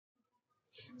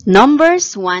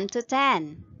Numbers 1 to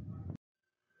 10.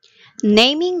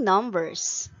 Naming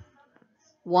numbers.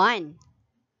 1,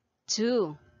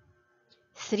 2,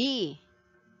 3,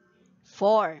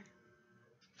 4,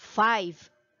 5,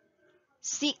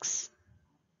 6,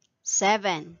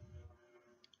 7,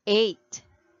 8,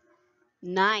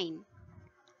 9,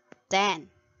 10.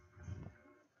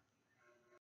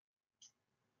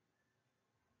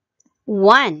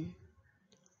 1.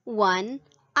 1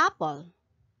 apple.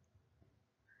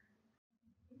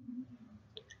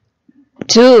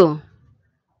 2.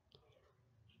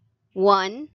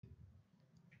 1,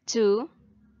 2,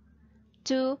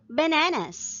 2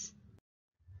 bananas.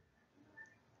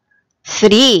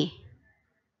 3.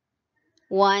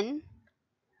 1,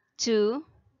 2,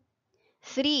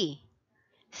 3.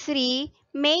 3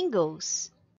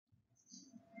 mangoes.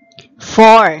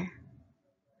 4.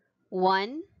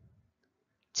 1,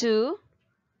 2,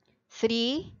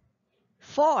 3,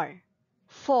 4.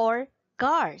 4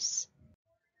 cars.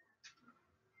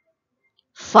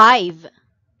 5.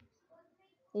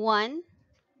 1,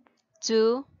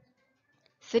 2,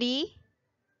 3,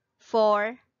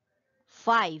 4,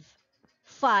 5.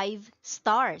 5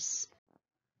 stars.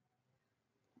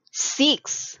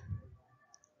 6.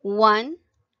 1,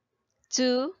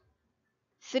 2,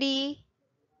 3,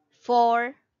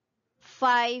 4,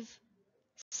 5,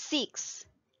 6.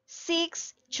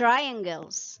 6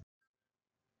 triangles.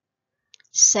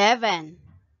 7.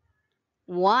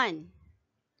 1,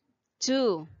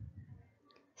 2,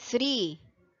 3,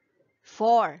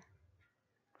 4,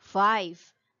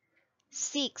 5,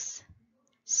 6,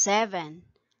 7.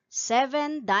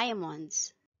 7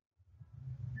 diamonds.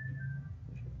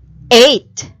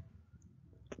 8.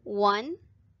 1,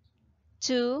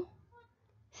 2,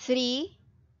 3,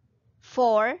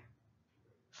 4,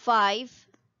 5,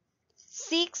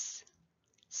 6,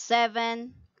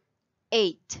 7,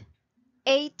 8.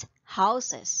 8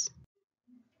 houses.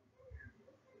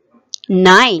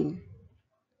 9.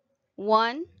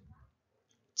 1,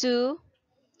 2,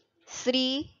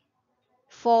 3,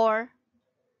 4,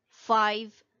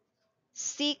 5,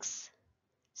 6,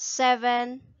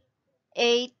 7,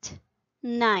 8,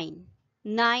 9.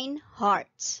 9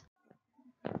 hearts.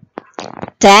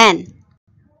 10.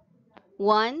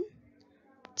 1,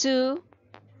 2,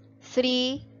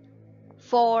 3,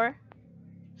 4,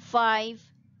 5,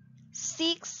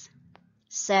 6,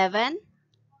 7,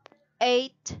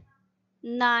 8,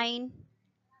 9,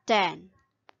 10.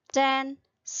 10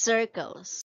 circles.